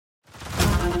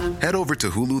Head over to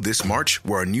Hulu this March,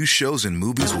 where our new shows and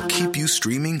movies will keep you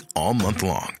streaming all month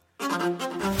long.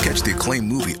 Catch the acclaimed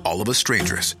movie All of Us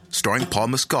Strangers, starring Paul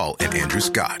Mescal and Andrew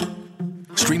Scott.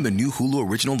 Stream the new Hulu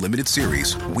original limited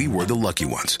series We Were the Lucky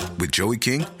Ones with Joey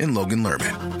King and Logan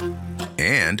Lerman.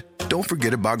 And don't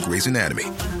forget about Grey's Anatomy.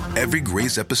 Every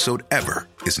Grey's episode ever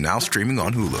is now streaming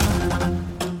on Hulu.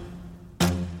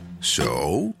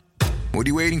 So, what are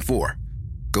you waiting for?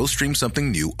 Go stream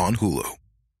something new on Hulu.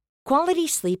 Quality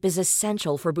sleep is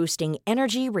essential for boosting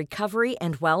energy, recovery,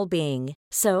 and well-being.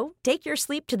 So, take your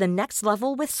sleep to the next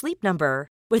level with Sleep Number.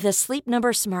 With a Sleep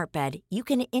Number smart bed, you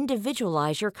can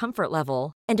individualize your comfort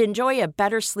level and enjoy a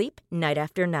better sleep night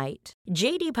after night.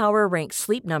 J.D. Power ranks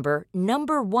Sleep Number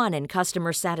number 1 in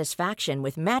customer satisfaction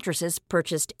with mattresses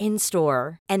purchased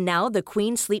in-store. And now the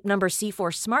Queen Sleep Number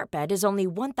C4 smart bed is only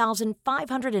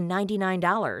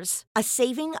 $1,599, a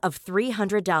saving of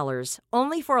 $300,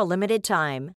 only for a limited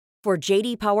time. For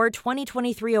J.D. Power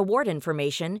 2023 award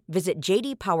information, visit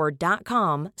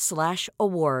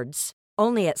jdpower.com/awards.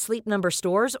 Only at Sleep Number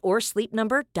stores or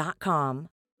sleepnumber.com.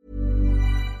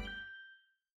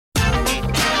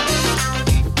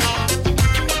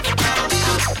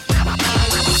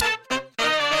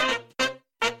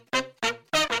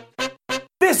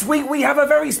 This week we have a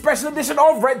very special edition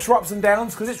of Retro Ups and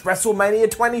Downs because it's WrestleMania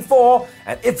 24,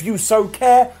 and if you so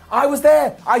care, I was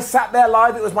there. I sat there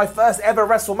live. It was my first ever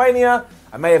WrestleMania.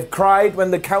 I may have cried when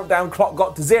the countdown clock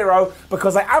got to 0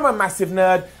 because I am a massive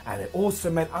nerd, and it also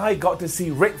meant I got to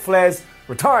see Ric Flair's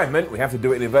retirement. We have to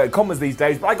do it in inverted commas these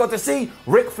days, but I got to see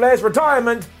Ric Flair's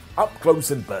retirement up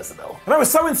close and personal. And I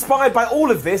was so inspired by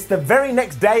all of this, the very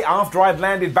next day after I'd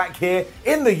landed back here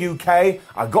in the UK,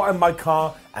 I got in my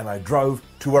car and I drove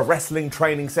to a wrestling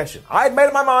training session. I had made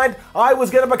up my mind I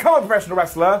was going to become a professional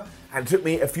wrestler, and it took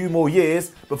me a few more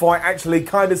years before I actually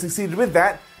kind of succeeded with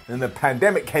that. And the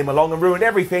pandemic came along and ruined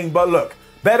everything, but look,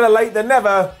 better late than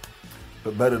never,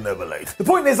 but better never late. The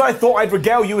point is, I thought I'd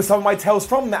regale you with some of my tales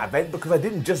from that event because I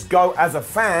didn't just go as a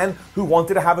fan who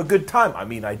wanted to have a good time. I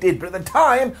mean, I did, but at the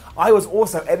time, I was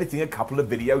also editing a couple of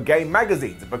video game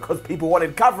magazines. And because people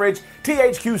wanted coverage,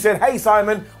 THQ said, hey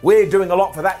Simon, we're doing a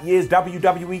lot for that year's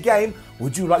WWE game.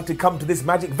 Would you like to come to this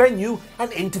magic venue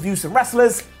and interview some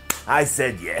wrestlers? I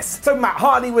said yes. So Matt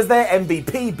Hardy was there,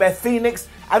 MVP, Beth Phoenix,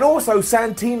 and also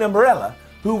Santina Marella,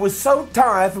 who was so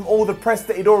tired from all the press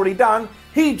that he'd already done,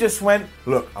 he just went,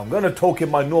 look, I'm going to talk in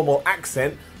my normal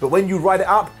accent, but when you write it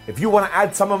up, if you want to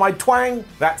add some of my twang,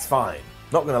 that's fine.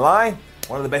 Not going to lie,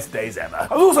 one of the best days ever.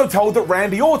 I was also told that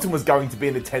Randy Orton was going to be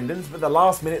in attendance, but the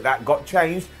last minute that got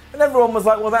changed, and everyone was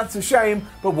like, well, that's a shame,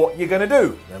 but what are you going to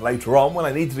do? And later on, when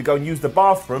I needed to go and use the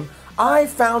bathroom, I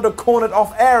found a cornered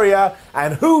off area,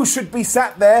 and who should be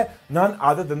sat there? None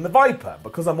other than the Viper,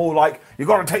 because I'm all like, you've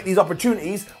got to take these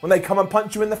opportunities when they come and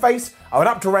punch you in the face. I went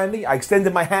up to Randy, I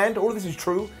extended my hand, all of this is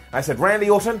true, and I said, Randy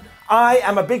Orton, I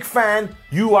am a big fan,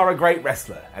 you are a great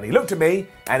wrestler. And he looked at me,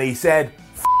 and he said,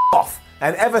 F off.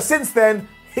 And ever since then,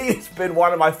 he's been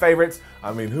one of my favourites.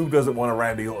 I mean, who doesn't want a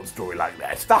Randy Orton story like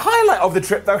that? The highlight of the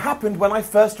trip, though, happened when I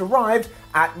first arrived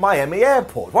at Miami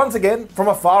Airport. Once again, from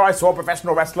afar, I saw a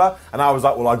professional wrestler, and I was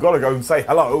like, well, I've got to go and say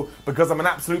hello because I'm an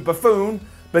absolute buffoon.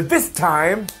 But this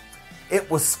time, it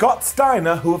was Scott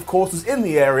Steiner, who, of course, was in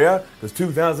the area, because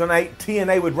 2008,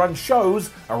 TNA would run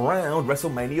shows around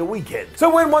WrestleMania weekend.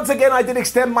 So when, once again, I did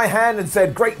extend my hand and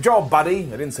said, great job, buddy.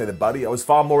 I didn't say the buddy. I was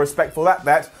far more respectful at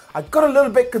that. I got a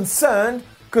little bit concerned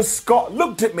because Scott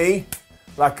looked at me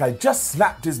like I just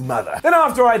slapped his mother. Then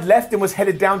after I'd left and was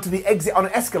headed down to the exit on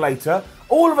an escalator,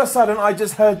 all of a sudden I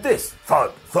just heard this.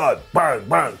 Thud, thud, bang,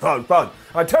 bang, thud, thud.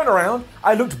 I turned around,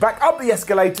 I looked back up the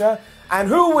escalator, and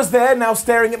who was there now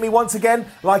staring at me once again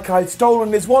like I'd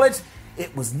stolen his wallet?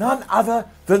 It was none other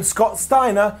than Scott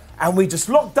Steiner, and we just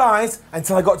locked eyes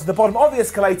until I got to the bottom of the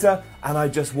escalator, and I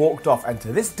just walked off. And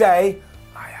to this day,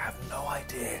 I have no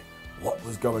idea what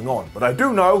was going on. But I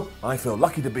do know I feel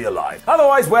lucky to be alive.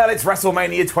 Otherwise, well, it's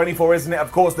WrestleMania 24, isn't it?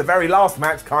 Of course, the very last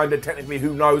match, kind of technically,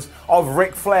 who knows, of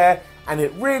Ric Flair. And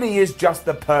it really is just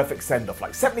the perfect send-off.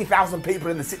 Like 70,000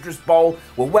 people in the Citrus Bowl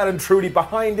were well and truly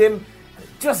behind him.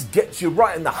 Just gets you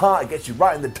right in the heart, it gets you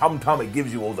right in the tum-tum, it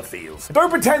gives you all the feels.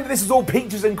 Don't pretend that this is all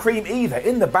peaches and cream either.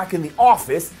 In the back in the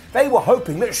office, they were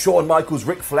hoping that Shawn Michaels'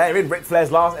 Ric Flair in Ric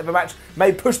Flair's last ever match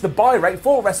may push the buy rate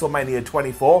for WrestleMania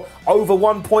 24 over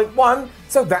 1.1,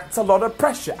 so that's a lot of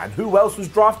pressure. And who else was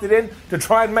drafted in to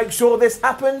try and make sure this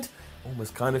happened?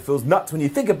 Almost kind of feels nuts when you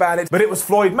think about it, but it was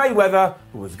Floyd Mayweather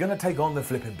who was going to take on the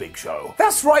flipping Big Show.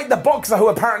 That's right, the boxer who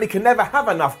apparently can never have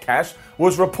enough cash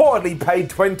was reportedly paid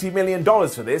 $20 million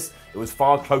for this. It was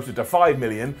far closer to $5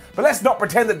 million, but let's not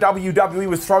pretend that WWE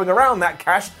was throwing around that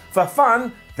cash for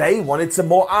fun. They wanted some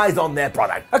more eyes on their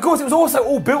product. Of course, it was also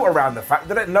all built around the fact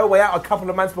that at No Way Out a couple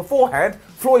of months beforehand,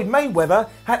 Floyd Mayweather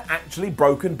had actually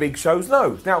broken Big Show's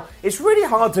nose. Now, it's really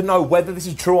hard to know whether this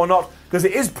is true or not because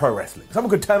it is pro wrestling. Someone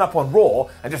could turn up on Raw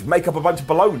and just make up a bunch of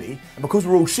baloney, and because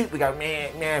we're all sheep, we go,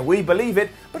 meh, we believe it.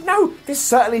 But no, this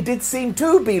certainly did seem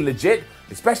to be legit,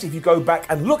 especially if you go back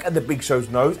and look at the Big Show's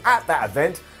nose at that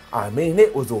event. I mean,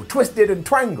 it was all twisted and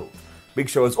twangled. Big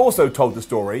Show has also told the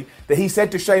story that he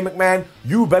said to Shane McMahon,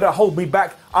 "You better hold me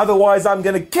back, otherwise I'm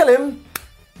going to kill him."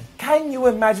 Can you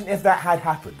imagine if that had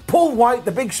happened? Paul White,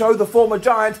 the Big Show, the former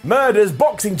Giant, murders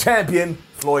boxing champion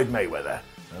Floyd Mayweather.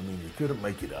 I mean, you couldn't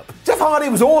make it up. Jeff Hardy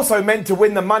was also meant to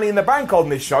win the Money in the Bank on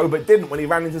this show, but didn't when he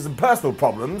ran into some personal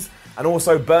problems and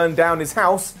also burned down his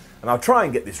house. And I'll try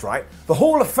and get this right. The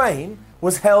Hall of Fame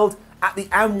was held at the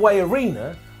Amway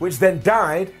Arena, which then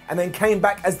died and then came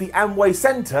back as the Amway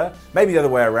Center, maybe the other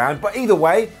way around, but either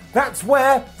way, that's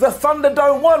where the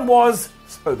Thunderdome 1 was.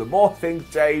 So the more things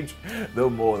change, the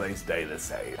more they stay the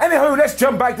same. Anywho, let's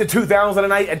jump back to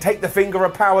 2008 and take the finger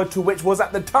of power to which was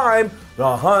at the time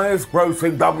the highest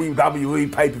grossing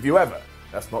WWE pay-per-view ever.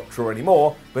 That's not true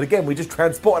anymore, but again, we just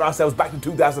transported ourselves back to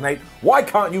 2008. Why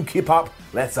can't you keep up?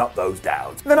 Let's up those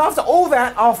downs. And then after all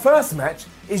that, our first match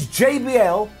is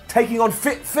JBL taking on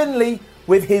Fit Finlay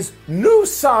with his new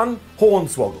son,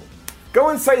 Hornswoggle. Go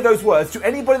and say those words to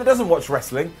anybody that doesn't watch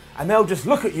wrestling, and they'll just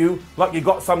look at you like you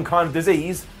got some kind of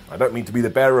disease. I don't mean to be the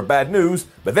bearer of bad news,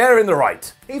 but they're in the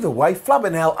right. Either way,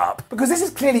 flubbing hell up. Because this is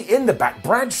clearly in the back.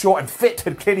 Bradshaw and Fit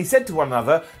had clearly said to one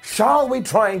another, "Shall we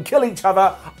try and kill each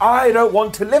other? I don't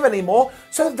want to live anymore."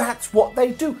 So that's what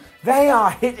they do. They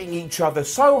are hitting each other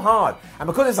so hard. And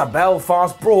because it's a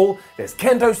Belfast brawl, there's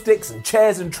kendo sticks and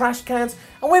chairs and trash cans,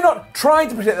 and we're not trying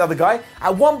to protect the other guy.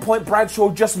 At one point,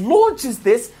 Bradshaw just launches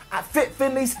this at Fit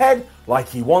Finlay's head like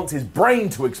he wants his brain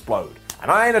to explode. And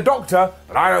I ain't a doctor,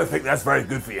 but I don't think that's very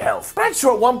good for your health.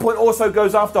 Bradshaw at one point also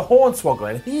goes after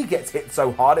Hornswoggle, and he gets hit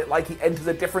so hard it like he enters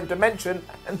a different dimension,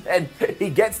 and then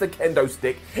he gets the kendo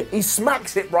stick, he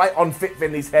smacks it right on Fit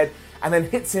Finlay's head, and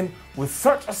then hits him with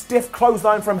such a stiff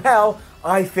clothesline from hell,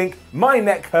 I think my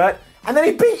neck hurt, and then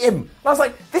he beat him. And I was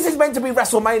like, this is meant to be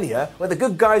WrestleMania, where the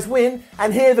good guys win,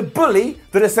 and here the bully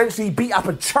that essentially beat up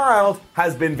a child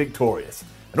has been victorious.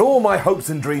 And all my hopes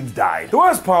and dreams died. The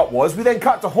worst part was, we then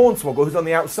cut to Hornswoggle, who's on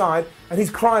the outside, and he's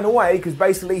crying away because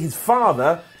basically his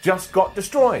father just got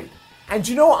destroyed. And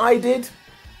do you know what I did?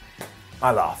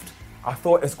 I laughed. I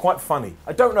thought it was quite funny.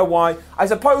 I don't know why. I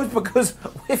suppose because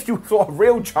if you saw a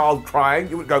real child crying,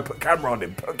 you would go, put a camera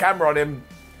on him.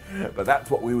 But that's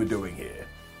what we were doing here.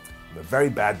 I'm a very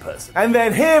bad person. And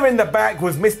then here in the back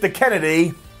was Mr.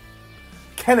 Kennedy,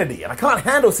 and I can't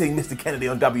handle seeing Mr. Kennedy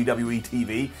on WWE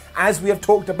TV, as we have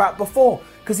talked about before,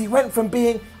 because he went from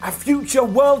being a future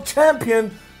world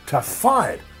champion to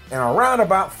fired in around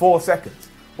about 4 seconds.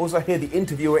 Also here the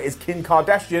interviewer is Kim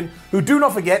Kardashian, who, do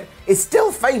not forget, is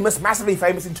still famous, massively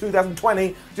famous in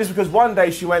 2020, just because one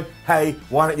day she went, "Hey,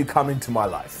 why don't you come into my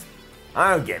life?"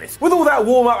 I don't get it. With all that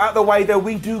warm-up out the way, though,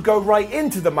 we do go right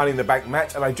into the Money in the Bank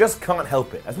match, and I just can't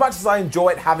help it. As much as I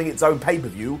enjoy it having its own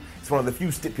pay-per-view, it's one of the few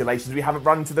stipulations we haven't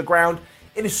run into the ground,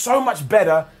 it is so much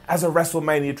better as a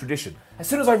WrestleMania tradition. As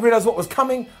soon as I realised what was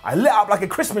coming, I lit up like a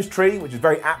Christmas tree, which is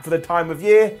very apt for the time of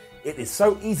year. It is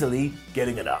so easily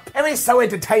getting it up. And it's so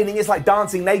entertaining, it's like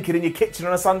dancing naked in your kitchen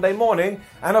on a Sunday morning.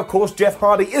 And of course, Jeff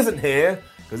Hardy isn't here,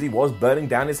 because he was burning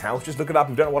down his house. Just look it up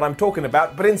if you don't know what I'm talking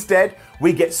about. But instead,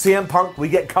 we get CM Punk, we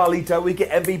get Carlito, we get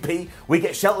MVP, we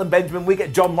get Shelton Benjamin, we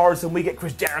get John Morrison, we get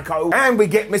Chris Jericho, and we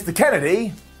get Mr.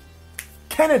 Kennedy.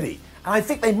 And I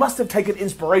think they must have taken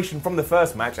inspiration from the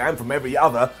first match and from every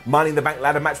other Money in the Bank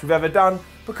ladder match we've ever done.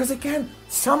 Because again,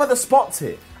 some of the spots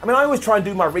here. I mean, I always try and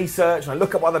do my research and I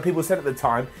look at what other people said at the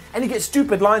time, and you get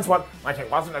stupid lines like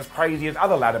it wasn't as crazy as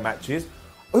other ladder matches.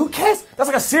 Who cares? That's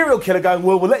like a serial killer going,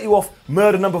 well, we'll let you off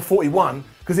murder number 41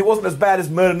 because it wasn't as bad as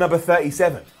murder number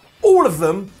 37. All of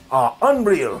them are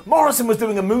unreal. Morrison was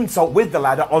doing a moonsault with the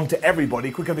ladder onto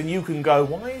everybody quicker than you can go,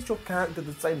 why is your character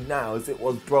the same now as it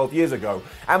was 12 years ago?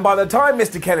 And by the time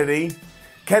Mr.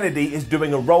 Kennedy is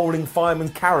doing a rolling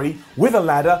fireman's carry with a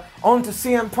ladder onto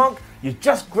CM Punk, you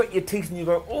just grit your teeth and you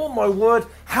go, oh my word,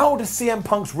 how does CM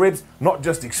Punk's ribs not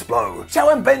just explode?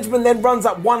 Shelton Benjamin then runs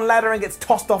up one ladder and gets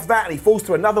tossed off that, and he falls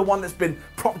to another one that's been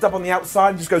propped up on the outside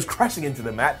and just goes crashing into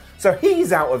the mat. So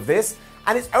he's out of this.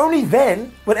 And it's only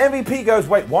then when MVP goes,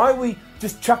 wait, why are we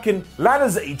just chucking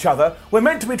ladders at each other? We're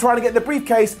meant to be trying to get the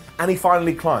briefcase, and he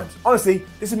finally climbs. Honestly,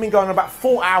 this has been going on about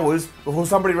 4 hours before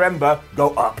somebody remember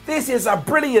go up. This is a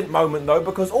brilliant moment though,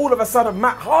 because all of a sudden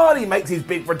Matt Hardy makes his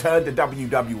big return to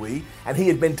WWE, and he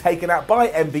had been taken out by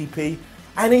MVP,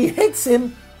 and he hits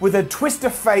him with a twist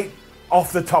of fate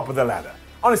off the top of the ladder.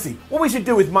 Honestly, what we should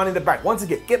do with Money in the Bank, once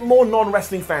again, get more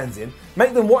non-wrestling fans in,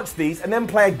 make them watch these, and then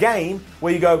play a game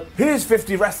where you go, here's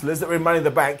 50 wrestlers that were in Money in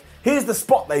the Bank, here's the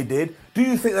spot they did, do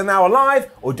you think they're now alive,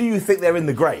 or do you think they're in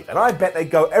the grave? And I bet they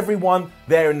go, everyone,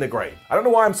 they're in the grave. I don't know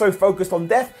why I'm so focused on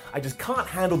death, I just can't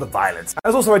handle the violence. That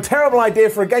was also a terrible idea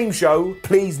for a game show,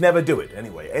 please never do it.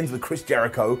 Anyway, it ends with Chris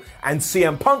Jericho and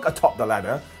CM Punk atop the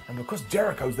ladder, and because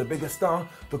Jericho's the biggest star,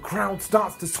 the crowd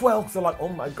starts to swell, because they're like, oh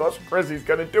my gosh, Chris, he's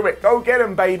gonna do it, go get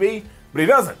him, baby. But he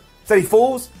doesn't. So he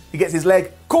falls, he gets his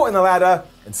leg caught in the ladder,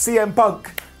 and CM Punk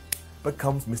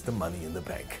becomes Mr. Money in the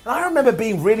Bank. And I remember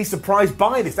being really surprised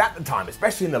by this at the time,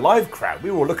 especially in the live crowd.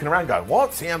 We were all looking around going,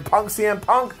 what? CM Punk, CM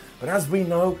Punk? But as we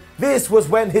know, this was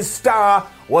when his star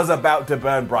was about to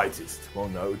burn brightest. Well,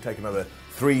 no, it would take another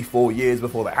 3-4 years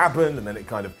before that happened, and then it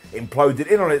kind of imploded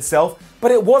in on itself.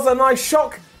 But it was a nice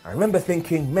shock. I remember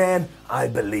thinking, man, I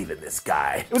believe in this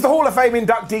guy. It was the Hall of Fame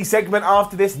inductee segment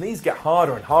after this, and these get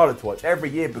harder and harder to watch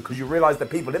every year because you realise the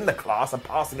people in the class are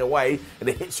passing away and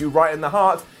it hits you right in the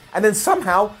heart. And then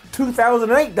somehow,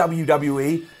 2008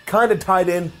 WWE kind of tied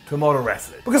in to modern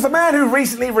wrestling. Because the man who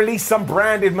recently released some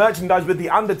branded merchandise with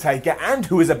The Undertaker and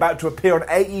who is about to appear on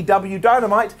AEW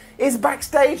Dynamite is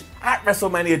backstage at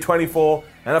WrestleMania 24.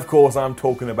 And of course, I'm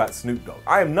talking about Snoop Dogg.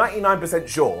 I am 99%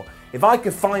 sure if I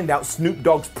could find out Snoop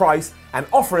Dogg's price and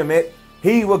offer him it,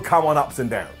 he would come on ups and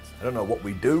downs. I don't know what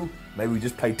we do. Maybe we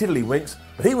just play tiddlywinks,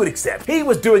 but he would accept. He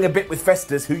was doing a bit with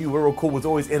Festus, who you will recall was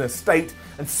always in a state,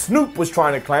 and Snoop was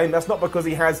trying to claim that's not because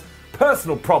he has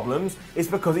personal problems, it's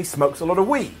because he smokes a lot of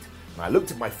weed. And I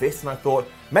looked at my fist and I thought,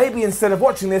 maybe instead of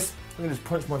watching this, I'm going to just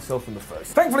punch myself in the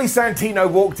face. Thankfully,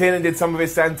 Santino walked in and did some of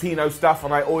his Santino stuff,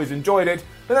 and I always enjoyed it.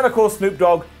 But then, of course, Snoop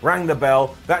Dogg rang the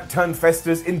bell. That turned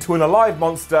Festus into an alive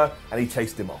monster, and he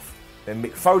chased him off. Then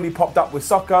Mick Foley popped up with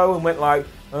Socko and went like,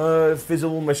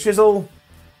 fizzle my shizzle.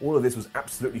 All of this was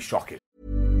absolutely shocking.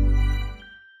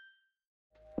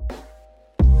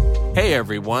 Hey,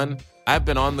 everyone. I've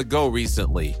been on the go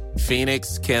recently.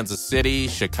 Phoenix, Kansas City,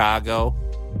 Chicago.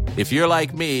 If you're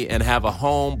like me and have a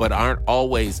home but aren't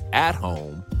always at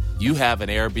home, you have an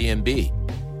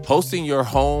Airbnb. Hosting your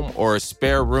home or a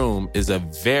spare room is a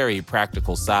very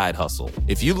practical side hustle.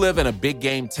 If you live in a big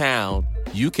game town,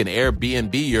 you can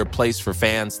Airbnb your place for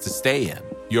fans to stay in.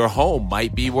 Your home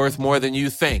might be worth more than you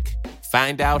think.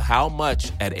 Find out how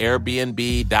much at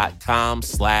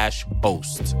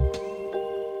airbnb.com/host.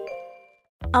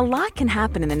 A lot can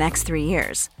happen in the next 3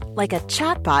 years. Like a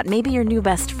chatbot may be your new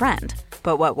best friend.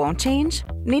 But what won't change?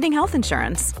 Needing health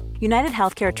insurance. United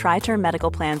Healthcare Tri-Term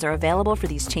Medical Plans are available for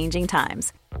these changing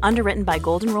times. Underwritten by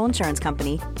Golden Rule Insurance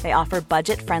Company, they offer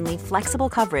budget-friendly, flexible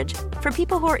coverage for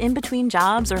people who are in between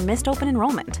jobs or missed open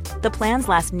enrollment. The plans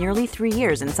last nearly 3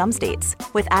 years in some states,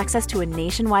 with access to a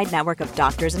nationwide network of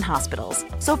doctors and hospitals.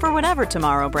 So for whatever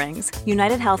tomorrow brings,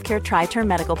 United Healthcare Tri-Term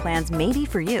Medical Plans may be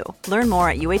for you. Learn more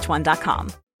at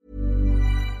uh1.com.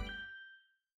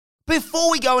 Before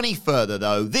we go any further,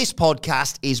 though, this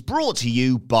podcast is brought to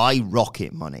you by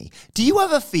Rocket Money. Do you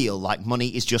ever feel like money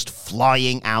is just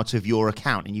flying out of your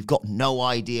account and you've got no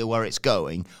idea where it's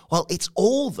going? Well, it's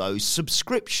all those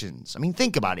subscriptions. I mean,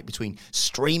 think about it. Between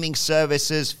streaming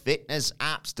services, fitness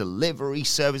apps, delivery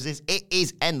services, it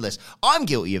is endless. I'm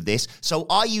guilty of this, so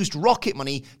I used Rocket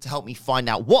Money to help me find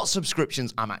out what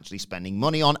subscriptions I'm actually spending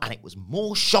money on, and it was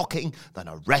more shocking than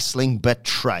a wrestling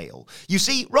betrayal. You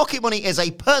see, Rocket Money is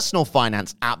a personal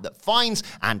finance app that finds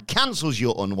and cancels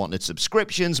your unwanted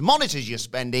subscriptions, monitors your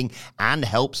spending, and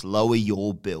helps lower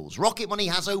your bills. Rocket Money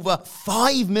has over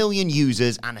 5 million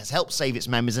users and has helped save its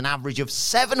members an average of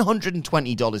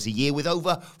 $720 a year, with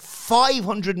over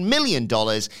 $500 million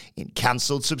in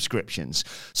cancelled subscriptions.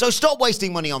 So stop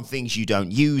wasting money on things you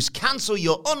don't use. Cancel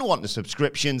your unwanted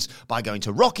subscriptions by going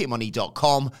to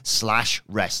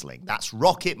rocketmoney.com/wrestling. That's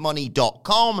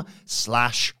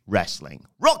rocketmoney.com/wrestling.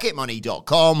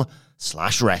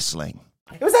 rocketmoney.com/wrestling.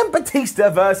 It was then Batista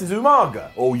versus Umaga,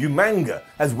 or Umanga,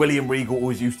 as William Regal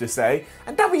always used to say,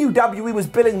 and WWE was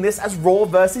billing this as Raw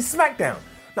versus SmackDown.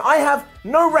 Now, I have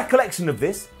no recollection of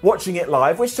this, watching it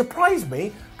live, which surprised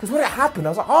me, because when it happened,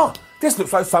 I was like, oh, this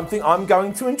looks like something I'm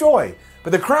going to enjoy.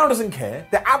 But the crowd doesn't care,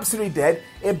 they're absolutely dead,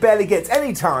 it barely gets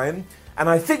any time, and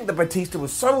I think that Batista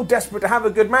was so desperate to have a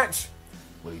good match,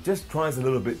 well, he just tries a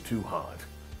little bit too hard.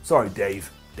 Sorry, Dave.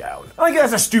 Down. And I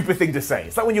guess that's a stupid thing to say.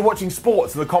 It's like when you're watching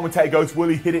sports and the commentator goes, well,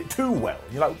 he hit it too well.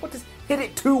 And you're like, what does hit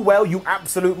it too well, you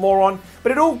absolute moron?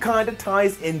 But it all kind of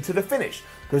ties into the finish.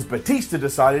 Because Batista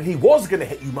decided he was going to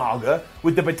hit Umaga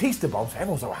with the Batista bomb. So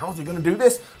everyone's like, how's he going to do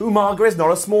this? Umaga is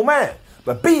not a small man.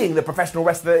 But being the professional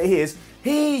wrestler that he is,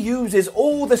 he uses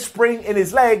all the spring in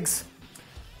his legs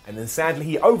and then sadly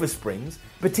he oversprings.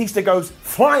 Batista goes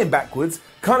flying backwards,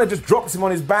 kind of just drops him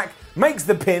on his back, makes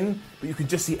the pin, but you can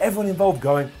just see everyone involved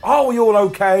going, "Are we all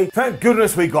okay? Thank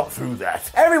goodness we got through that."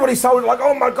 Everybody sold it like,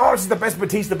 "Oh my God, this is the best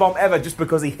Batista bomb ever," just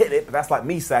because he hit it, but that's like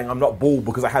me saying I'm not bald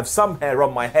because I have some hair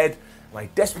on my head, and I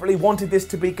desperately wanted this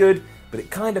to be good, but it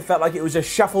kind of felt like it was just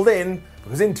shuffled in,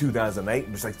 because in 2008,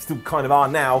 which they still kind of are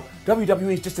now,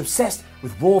 WWE is just obsessed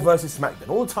with Raw versus SmackDown.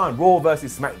 All the time, Raw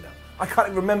versus SmackDown. I can't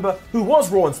even remember who was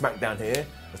Raw and SmackDown here.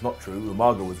 That's not true.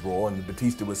 Umaga was Raw and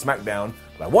Batista was SmackDown.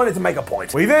 But I wanted to make a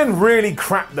point. We then really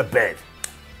crapped the bed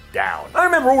down. I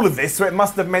remember all of this, so it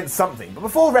must have meant something. But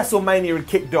before WrestleMania had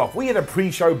kicked off, we had a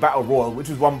pre-show battle royal, which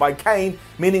was won by Kane,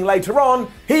 meaning later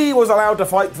on, he was allowed to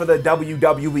fight for the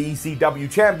WWE ECW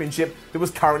Championship that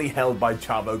was currently held by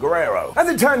Chavo Guerrero. As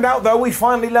it turned out, though, we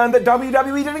finally learned that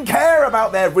WWE didn't care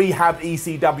about their rehabbed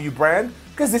ECW brand,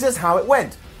 because this is how it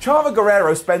went. Chavo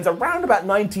Guerrero spends around about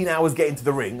 19 hours getting to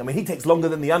the ring. I mean, he takes longer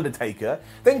than The Undertaker.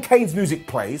 Then Kane's music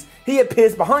plays. He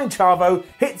appears behind Chavo,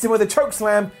 hits him with a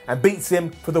chokeslam, and beats him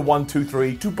for the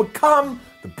 1-2-3 to become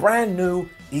the brand new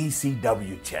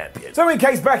ECW champion. So in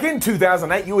case back in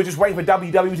 2008 you were just waiting for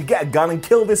WWE to get a gun and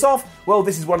kill this off, well,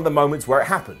 this is one of the moments where it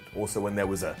happened. Also when there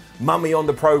was a mummy on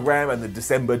the program and the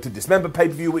December to Dismember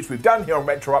pay-per-view, which we've done here on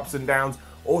Retro Ups and Downs.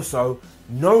 Also,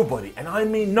 nobody, and I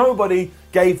mean nobody,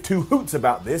 gave two hoots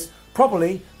about this,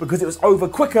 probably because it was over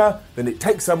quicker than it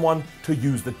takes someone to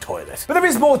use the toilet. But there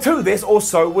is more to this, or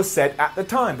so was said at the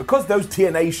time. Because those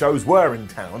TNA shows were in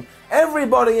town,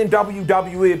 everybody in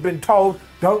WWE had been told,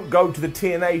 don't go to the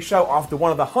TNA show after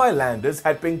one of the Highlanders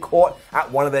had been caught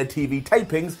at one of their TV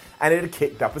tapings and it had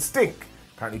kicked up a stink.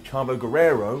 Apparently Chavo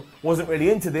Guerrero wasn't really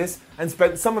into this and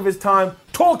spent some of his time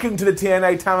talking to the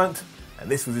TNA talent, and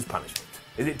this was his punishment.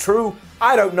 Is it true?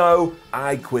 I don't know.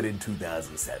 I quit in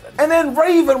 2007. And then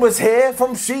Raven was here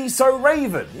from She's So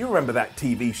Raven. You remember that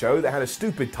TV show that had a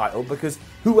stupid title because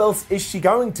who else is she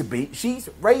going to be? She's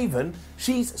Raven.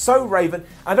 She's So Raven.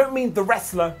 I don't mean the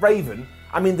wrestler Raven.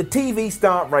 I mean the TV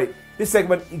star Raven. This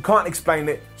segment, you can't explain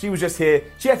it. She was just here.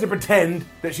 She had to pretend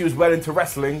that she was well into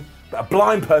wrestling, but a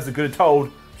blind person could have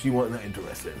told she wasn't that into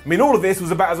wrestling. I mean, all of this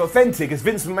was about as authentic as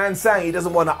Vince McMahon saying he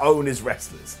doesn't want to own his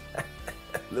wrestlers.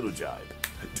 Little jibe.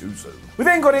 Too soon. We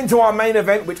then got into our main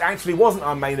event, which actually wasn't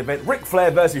our main event, Ric Flair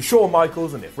versus Shawn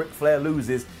Michaels, and if Ric Flair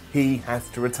loses, he has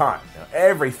to retire. Now,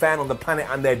 every fan on the planet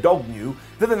and their dog knew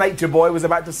that the Nature Boy was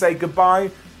about to say goodbye,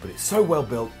 but it's so well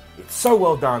built, it's so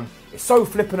well done, it's so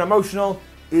flippin' emotional,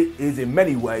 it is in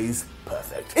many ways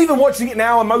perfect. Even watching it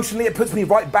now emotionally, it puts me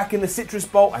right back in the Citrus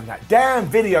Bowl and that damn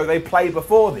video they played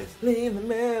before this. Leave the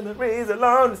memories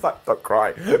alone. It's like, don't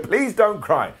cry. Please don't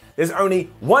cry. There's only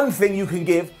one thing you can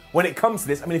give when it comes to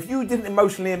this. I mean, if you didn't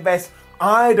emotionally invest,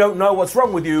 I don't know what's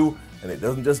wrong with you. And it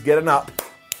doesn't just get an up,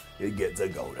 it gets a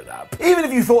golden up. Even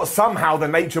if you thought somehow the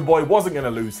Nature Boy wasn't going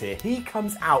to lose here, he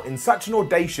comes out in such an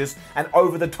audacious and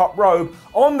over-the-top robe.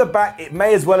 On the back, it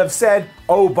may as well have said,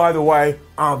 oh, by the way,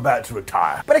 I'm about to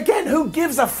retire. But again, who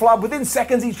gives a flub? Within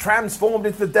seconds, he's transformed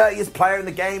into the dirtiest player in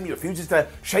the game. He refuses to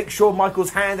shake Shawn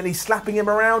Michaels' hand and he's slapping him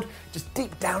around. Just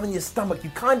deep down in your stomach, you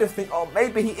kind of think, oh,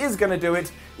 maybe he is going to do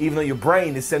it, even though your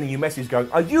brain is sending you a message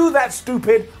going, are you that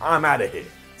stupid? I'm out of here.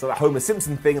 So that Homer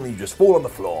Simpson thing, and then you just fall on the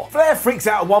floor. Flair freaks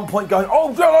out at one point going,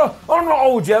 oh, Jella, I'm not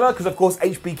old Jella, because of course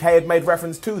HBK had made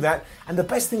reference to that. And the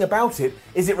best thing about it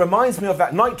is it reminds me of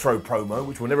that Nitro promo,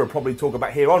 which we'll never probably talk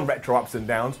about here on Retro Ups and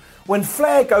Downs, when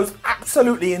Flair goes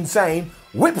absolutely insane,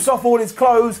 whips off all his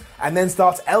clothes, and then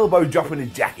starts elbow dropping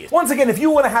his jacket. Once again, if you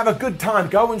want to have a good time,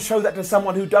 go and show that to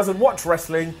someone who doesn't watch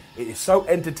wrestling. It is so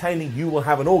entertaining, you will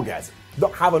have an orgasm.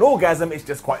 Not have an orgasm, it's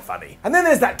just quite funny. And then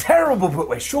there's that terrible bit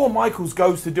where Shawn Michaels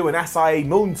goes to do an SIA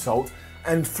moonsault,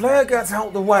 and Flair gets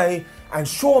out the way, and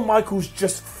Shawn Michaels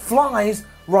just flies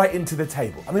right into the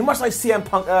table. I mean, much like CM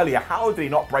Punk earlier, how did he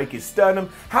not break his sternum?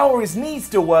 How are his knees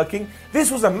still working? This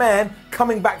was a man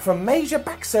coming back from major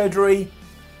back surgery.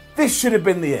 This should have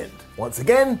been the end. Once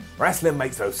again, wrestling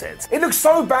makes no sense. It looks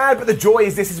so bad, but the joy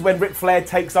is this is when Ric Flair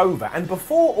takes over. And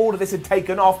before all of this had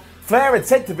taken off, Flair had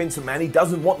said to Vince McMahon he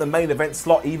doesn't want the main event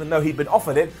slot even though he'd been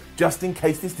offered it, just in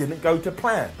case this didn't go to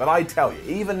plan. But I tell you,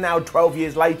 even now 12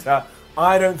 years later,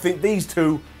 I don't think these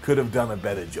two could have done a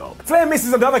better job. Flair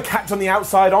misses another catch on the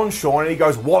outside on Shawn and he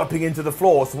goes walloping into the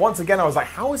floor. So once again I was like,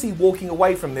 how is he walking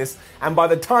away from this? And by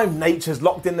the time Nature's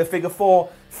locked in the figure four,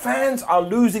 fans are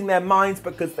losing their minds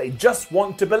because they just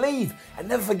want to believe. And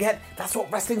never forget, that's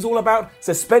what wrestling's all about,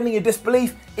 suspending your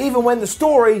disbelief even when the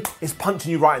story is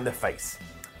punching you right in the face.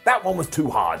 That one was too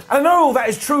hard. And I know that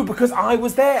is true because I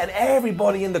was there and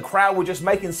everybody in the crowd were just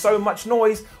making so much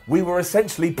noise. We were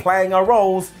essentially playing our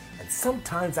roles and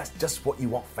sometimes that's just what you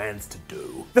want fans to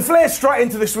do. The Flair strut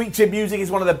into the sweet chin music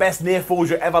is one of the best near falls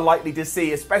you're ever likely to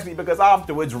see, especially because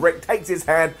afterwards Rick takes his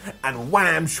hand and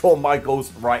wham Shawn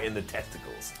Michaels right in the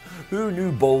testicles. Who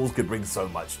knew balls could bring so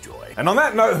much joy? And on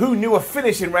that note, who knew a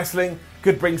finish in wrestling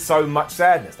could bring so much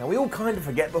sadness? Now we all kind of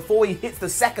forget before he hits the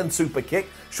second super kick,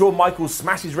 Shawn Michaels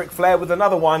smashes Ric Flair with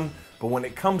another one. But when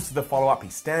it comes to the follow-up, he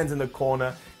stands in the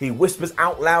corner, he whispers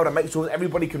out loud and makes sure that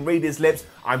everybody can read his lips,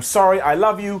 "I'm sorry, I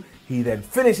love you." He then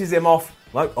finishes him off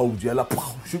like old Yeller,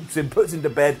 shoots him, puts him to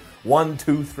bed, 1,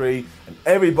 2, 3, and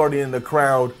everybody in the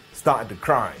crowd started to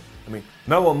cry. I mean,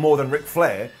 no one more than Ric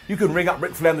Flair. You can ring up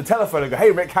Ric Flair on the telephone and go,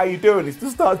 "Hey Rick, how you doing?" He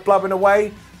just starts blubbering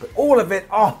away. But all of it,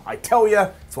 I tell you,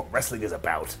 it's what wrestling is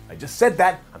about. I just said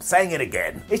that, I'm saying it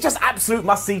again. It's just absolute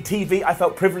must-see TV. I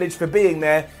felt privileged for being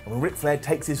there. And when Ric Flair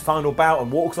takes his final bow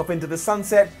and walks off into the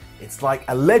sunset, it's like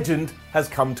a legend has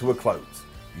come to a close.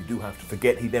 You do have to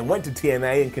forget he then went to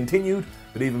TNA and continued,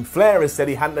 but even Flair has said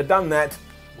he hadn't have done that.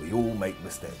 We all make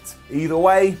mistakes. Either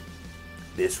way,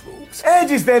 this rules.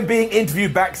 Edge is then being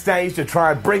interviewed backstage to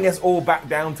try and bring us all back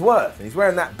down to earth. And he's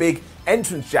wearing that big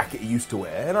entrance jacket he used to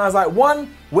wear. And I was like,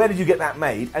 1, where did you get that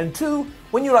made? And 2,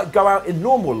 when you go out in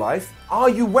normal life, are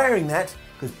you wearing that?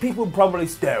 Because people probably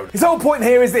stare at it. His whole point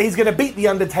here is that he's going to beat The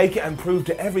Undertaker and prove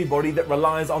to everybody that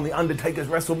relies on The Undertaker's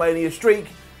WrestleMania streak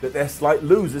that they're slight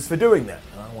losers for doing that.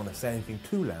 And I don't want to say anything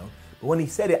too loud, but when he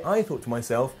said it, I thought to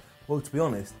myself, well, to be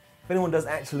honest, if anyone does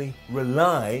actually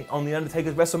rely on The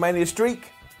Undertaker's WrestleMania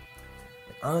streak,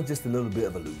 I'm just a little bit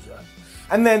of a loser.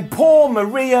 And then Paul,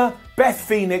 Maria, Beth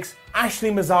Phoenix,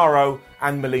 Ashley Mazzaro,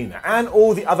 and Melina, and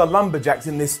all the other lumberjacks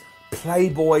in this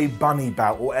Playboy bunny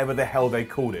bout, or whatever the hell they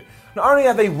called it. Not only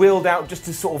are they wheeled out just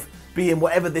to sort of be in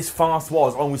whatever this farce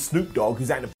was, along with Snoop Dogg,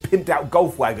 who's out in a pimped out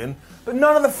golf wagon, but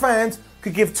none of the fans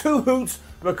could give 2 hoots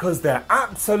because they're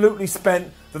absolutely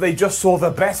spent that they just saw the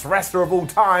best wrestler of all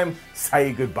time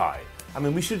say goodbye. I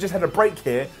mean, we should have just had a break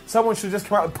here. Someone should have just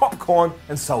come out with popcorn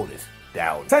and sold it.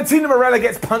 Down. Santina Marella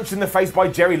gets punched in the face by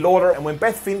Jerry Lawler, and when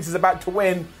Beth Phoenix is about to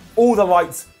win, all the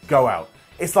lights go out.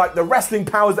 It's like the wrestling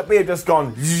powers that be have just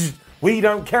gone, we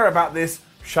don't care about this,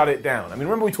 shut it down. I mean,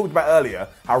 remember we talked about earlier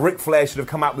how Ric Flair should have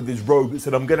come out with his robe that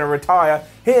said, "I'm going to retire."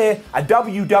 Here, a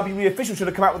WWE official should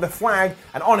have come out with a flag,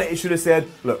 and on it should have said,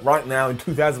 "Look, right now in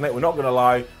 2008, we're not going to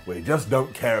lie, we just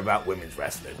don't care about women's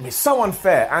wrestling." I mean, it's so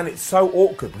unfair and it's so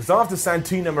awkward because after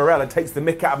Santina Marella takes the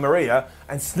mick out of Maria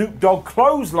and Snoop Dogg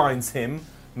clotheslines him,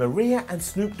 Maria and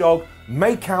Snoop Dogg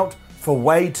make out for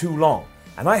way too long.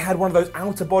 And I had one of those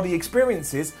out-of-body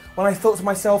experiences when I thought to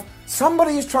myself,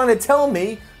 somebody is trying to tell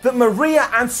me that Maria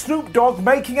and Snoop Dogg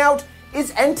making out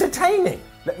is entertaining.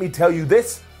 Let me tell you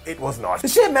this, it was not. The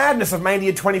sheer madness of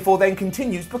Mania 24 then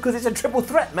continues because it's a triple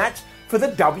threat match for the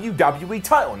WWE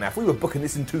title. Now, if we were booking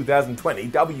this in 2020,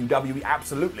 WWE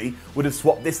absolutely would have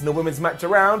swapped this in the women's match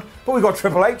around, but we got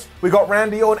Triple H, we got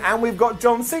Randy Orton, and we've got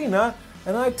John Cena.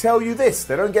 And I tell you this,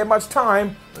 they don't get much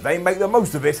time, but they make the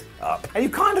most of it up. And you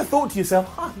kind of thought to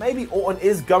yourself, maybe Orton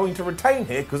is going to retain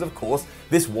here, because of course,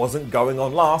 this wasn't going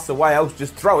on last, so why else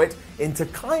just throw it into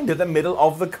kind of the middle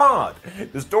of the card?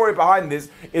 The story behind this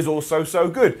is also so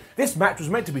good. This match was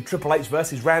meant to be Triple H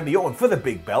versus Randy Orton for the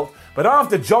big belt, but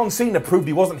after John Cena proved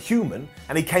he wasn't human,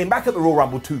 and he came back at the Royal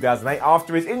Rumble 2008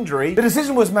 after his injury, the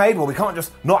decision was made, well, we can't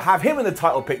just not have him in the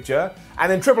title picture,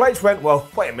 and then Triple H went, well,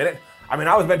 wait a minute, I mean,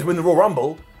 I was meant to win the Royal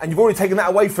Rumble, and you've already taken that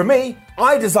away from me.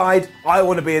 I decide I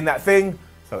want to be in that thing,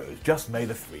 so it was just made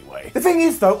a 3-way. The thing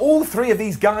is, though, all 3 of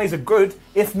these guys are good,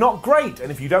 if not great, and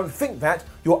if you don't think that,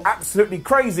 you're absolutely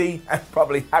crazy and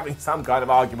probably having some kind of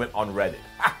argument on Reddit.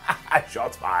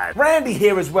 Shots fired. Randy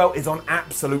here as well is on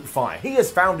absolute fire. He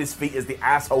has found his feet as the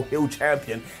asshole heel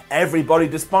champion everybody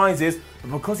despises,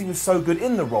 but because he was so good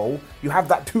in the role, you have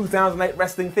that 2008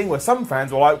 wrestling thing where some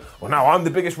fans were like, well, now I'm the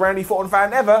biggest Randy Orton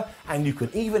fan ever, and you can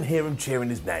even hear him cheering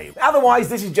his name. Otherwise,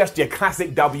 this is just your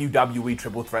classic WWE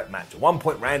triple threat match. At one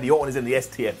point, Randy Orton is in the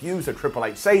STFU, so Triple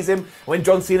H saves him. When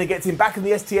John Cena gets him back in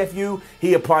the STFU,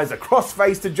 he applies a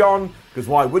crossface to John, because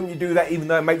why wouldn't you do that even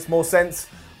though it makes more sense?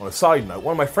 On a side note,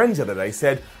 one of my friends the other day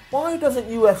said, why doesn't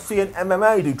UFC and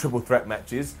MMA do triple threat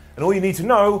matches? And all you need to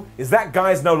know is that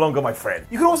guy is no longer my friend.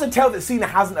 You can also tell that Cena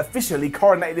hasn't officially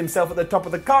coronated himself at the top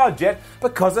of the card yet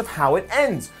because of how it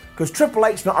ends. Because Triple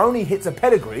H not only hits a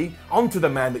pedigree onto the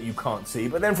man that you can't see,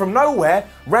 but then from nowhere,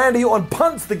 Randy Orton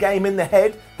punts the game in the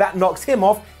head, that knocks him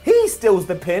off, he steals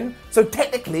the pin, so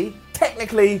technically,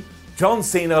 John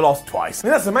Cena lost twice. I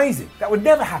mean, that's amazing. That would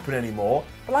never happen anymore.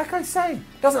 But like I say,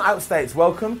 it doesn't outstay its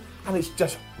welcome, and it's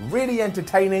just really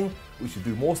entertaining. We should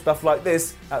do more stuff like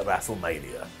this at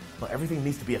WrestleMania. Not everything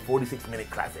needs to be a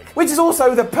 46-minute classic. Which is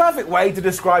also the perfect way to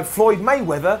describe Floyd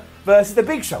Mayweather versus The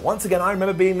Big Show. Once again, I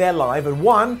remember being there live, and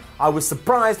 1, I was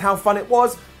surprised how fun it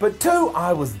was, but 2,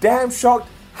 I was damn shocked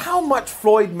how much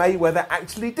Floyd Mayweather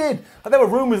actually did. There were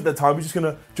rumors at the time, he's just going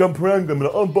to jump around and be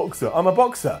like, I'm a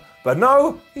boxer. But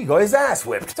no, he got his ass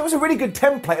whipped. So it was a really good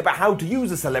template about how to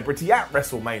use a celebrity at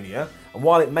WrestleMania, and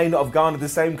while it may not have garnered the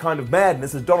same kind of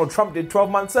madness as Donald Trump did 12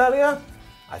 months earlier,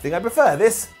 I think I prefer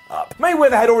this up.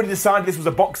 Mayweather had already decided this was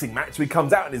a boxing match, so he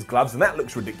comes out in his gloves, and that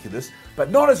looks ridiculous, but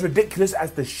not as ridiculous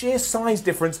as the sheer size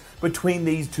difference between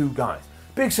these two guys.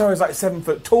 Big Show is like 7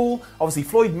 foot tall. Obviously,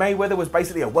 Floyd Mayweather was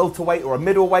basically a welterweight or a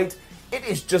middleweight. It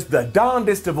is just the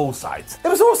darndest of all sides.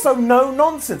 There was also no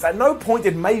nonsense. At no point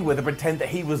did Mayweather pretend that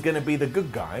he was going to be the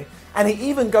good guy, and he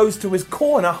even goes to his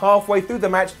corner halfway through the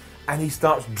match and he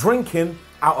starts drinking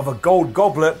out of a gold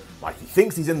goblet like he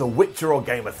thinks he's in The Witcher or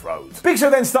Game of Thrones. Big Show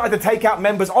then started to take out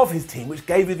members of his team, which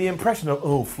gave you the impression of,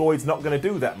 oh, Floyd's not going to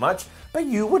do that much, but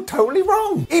you were totally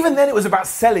wrong. Even then, it was about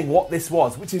selling what this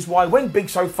was, which is why when Big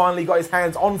Show finally got his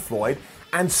hands on Floyd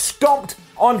and stomped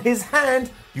on his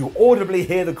hand, you audibly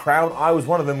hear the crowd, I was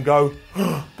one of them, go,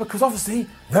 because obviously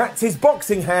that's his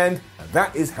boxing hand, and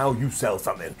that is how you sell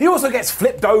something. He also gets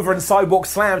flipped over and sidewalk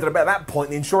slammed, and about that point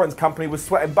the insurance company was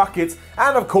sweating buckets,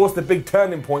 and of course the big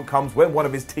turning point comes when one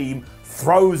of his team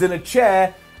throws in a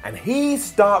chair, and he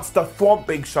starts to thwomp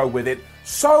Big Show with it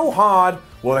so hard,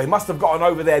 well, they must have gotten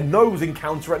over their nose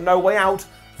encounter at No Way Out.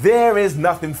 There is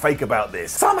nothing fake about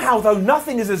this. Somehow, though,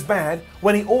 nothing is as bad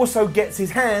when he also gets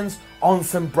his hands on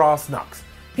some brass knucks.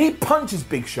 He punches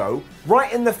Big Show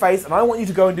right in the face, and I want you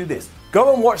to go and do this.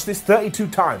 Go and watch this 32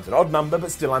 times, an odd number,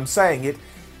 but still I'm saying it.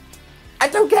 I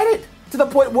don't get it. To the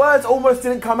point words almost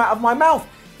didn't come out of my mouth.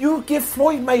 You give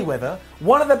Floyd Mayweather,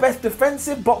 one of the best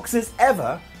defensive boxers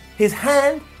ever, his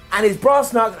hand and his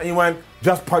brass knucks, and you went,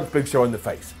 just punch Big Show in the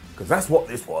face. Because that's what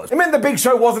this was. It meant the Big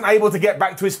Show wasn't able to get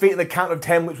back to his feet at the count of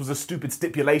 10, which was a stupid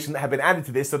stipulation that had been added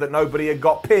to this so that nobody had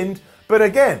got pinned. But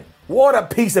again, what a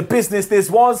piece of business this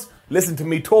was. Listen to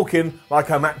me talking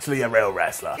like I'm actually a real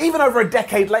wrestler. Even over a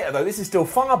decade later, though, this is still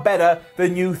far better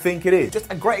than you think it is.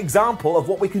 Just a great example of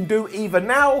what we can do even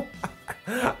now.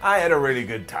 I had a really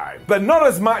good time. But not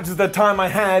as much as the time I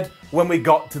had when we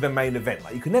got to the main event.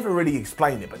 Like, you can never really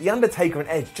explain it, but The Undertaker and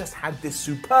Edge just had this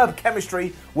superb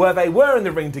chemistry where they were in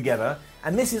the ring together,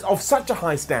 and this is of such a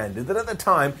high standard that at the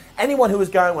time, anyone who was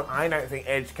going, well, I don't think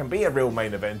Edge can be a real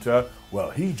main eventer, well,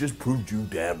 he just proved you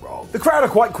damn wrong. The crowd are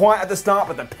quite quiet at the start,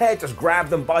 but the pair just grab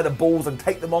them by the balls and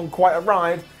take them on quite a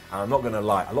ride. And I'm not going to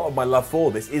lie, a lot of my love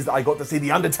for this is that I got to see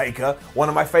The Undertaker, one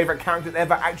of my favourite characters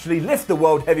ever, actually lift the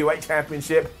World Heavyweight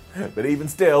Championship. But even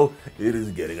still, it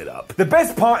is getting it up. The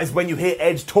best part is when you hear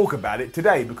Edge talk about it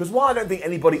today, because while I don't think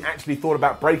anybody actually thought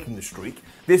about breaking the streak,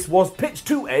 this was pitched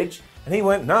to Edge, and he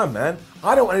went, no man,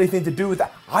 I don't want anything to do with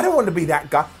that. I don't want to be that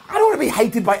guy. I don't want to be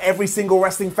hated by every single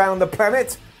wrestling fan on the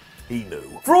planet. He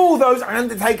knew. For all those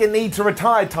Undertaker need to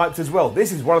retire types as well,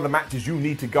 this is one of the matches you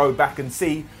need to go back and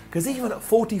see, because even at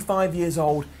 45 years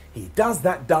old, he does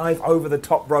that dive over the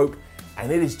top rope,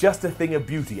 and it is just a thing of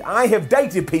beauty. I have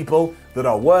dated people that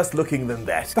are worse looking than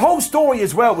that. The whole story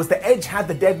as well was that Edge had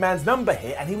the dead man's number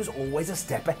here, and he was always a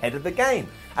step ahead of the game.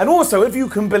 And also, if you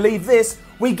can believe this,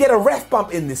 we get a ref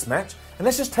bump in this match, and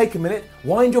let's just take a minute,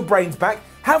 wind your brains back.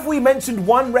 Have we mentioned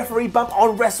one referee bump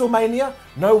on WrestleMania?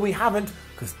 No, we haven't,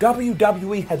 because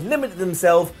WWE had limited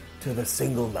themselves to the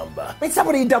single number. I mean,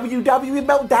 somebody in WWE would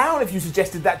melt down if you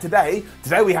suggested that today.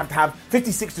 Today we have to have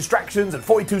 56 distractions and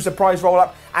 42 surprise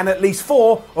roll-up and at least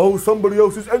 4, oh, somebody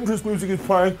else's entrance music is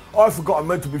playing, I forgot I'm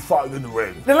meant to be fighting in the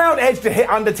ring. It allowed Edge to hit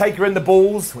Undertaker in the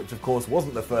balls, which of course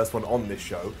wasn't the first one on this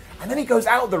show, and then he goes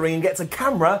out of the ring and gets a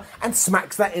camera and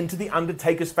smacks that into the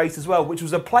Undertaker's face as well, which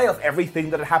was a play off everything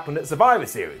that had happened at Survivor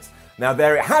Series. Now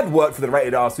there it had worked for the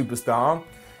Rated R Superstar,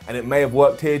 and it may have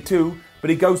worked here too, but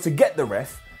he goes to get the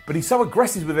ref, but he's so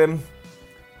aggressive with him,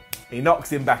 he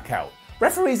knocks him back out.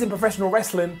 Referees in professional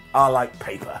wrestling are like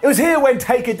paper. It was here when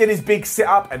Taker did his big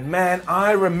sit-up, and man,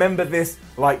 I remember this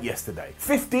like yesterday.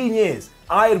 15 years,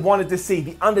 I had wanted to see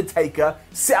The Undertaker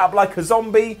sit up like a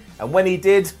zombie, and when he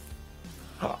did,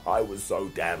 I was so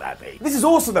damn happy. This is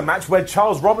also the match where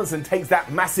Charles Robinson takes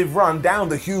that massive run down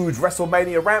the huge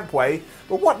WrestleMania rampway,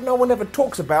 but what no one ever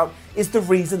talks about is the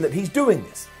reason that he's doing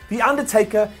this. The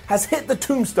Undertaker has hit the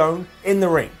tombstone in the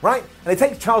ring, right? And it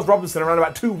takes Charles Robinson around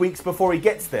about 2 weeks before he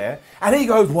gets there, and he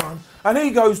goes 1, and he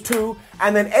goes 2,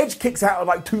 and then Edge kicks out at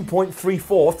like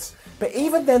 2.3/4, but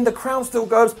even then the crowd still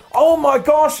goes, oh my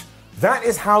gosh, That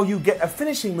is how you get a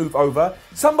finishing move over.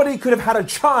 Somebody could have had a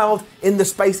child in the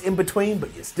space in between,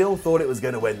 but you still thought it was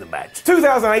going to win the match.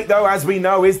 2008, though, as we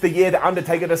know, is the year that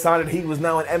Undertaker decided he was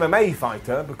now an MMA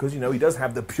fighter because, he does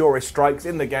have the purest strikes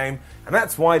in the game, and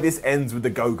that's why this ends with the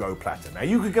go-go platter. Now,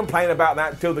 you can complain about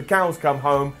that till the cows come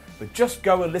home, but just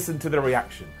go and listen to the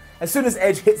reaction. As soon as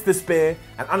Edge hits the spear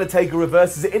and Undertaker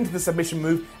reverses it into the submission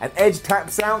move and Edge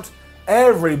taps out,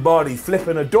 everybody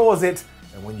flippin' adores it,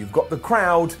 and when you've got the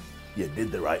crowd, you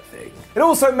did the right thing. It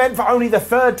also meant for only the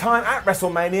third time at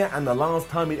WrestleMania and the last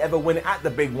time he'd ever win it at the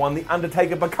big one, the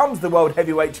Undertaker becomes the World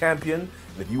Heavyweight Champion.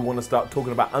 And if you want to start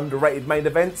talking about underrated main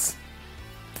events,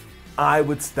 I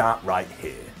would start right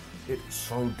here. It's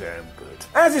so damn good.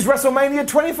 As is WrestleMania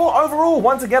 24 overall.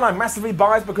 Once again, I'm massively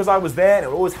biased because I was there and it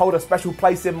will always hold a special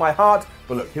place in my heart.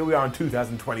 But look, here we are in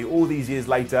 2020, all these years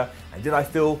later. And did I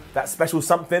feel that special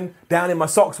something down in my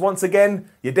socks once again?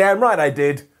 You're damn right I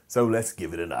did. So let's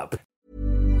give it an up.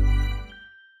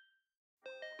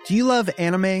 Do you love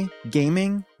anime,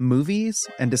 gaming, movies,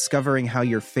 and discovering how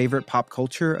your favorite pop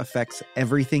culture affects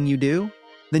everything you do?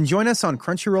 Then join us on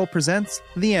Crunchyroll Presents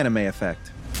The Anime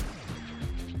Effect.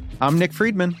 I'm Nick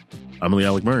Friedman. I'm Lee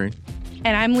Alec Murray.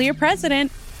 And I'm Leah President.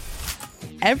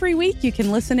 Every week you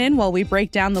can listen in while we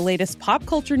break down the latest pop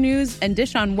culture news and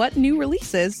dish on what new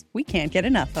releases we can't get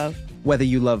enough of. Whether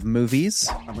you love movies,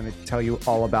 I'm going to tell you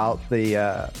all about the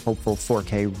hopeful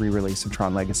 4K re-release of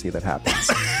Tron Legacy that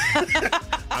happens.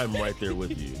 I'm right there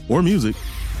with you. Or music.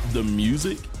 The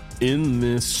music in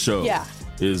this show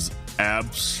is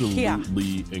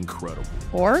absolutely incredible.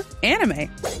 Or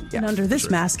anime. And under this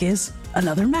mask is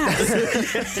another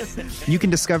mask. You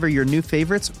can discover your new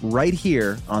favorites right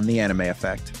here on The Anime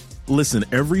Effect. Listen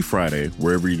every Friday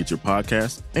wherever you get your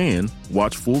podcasts and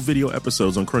watch full video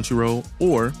episodes on Crunchyroll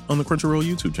or on the Crunchyroll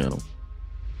YouTube channel.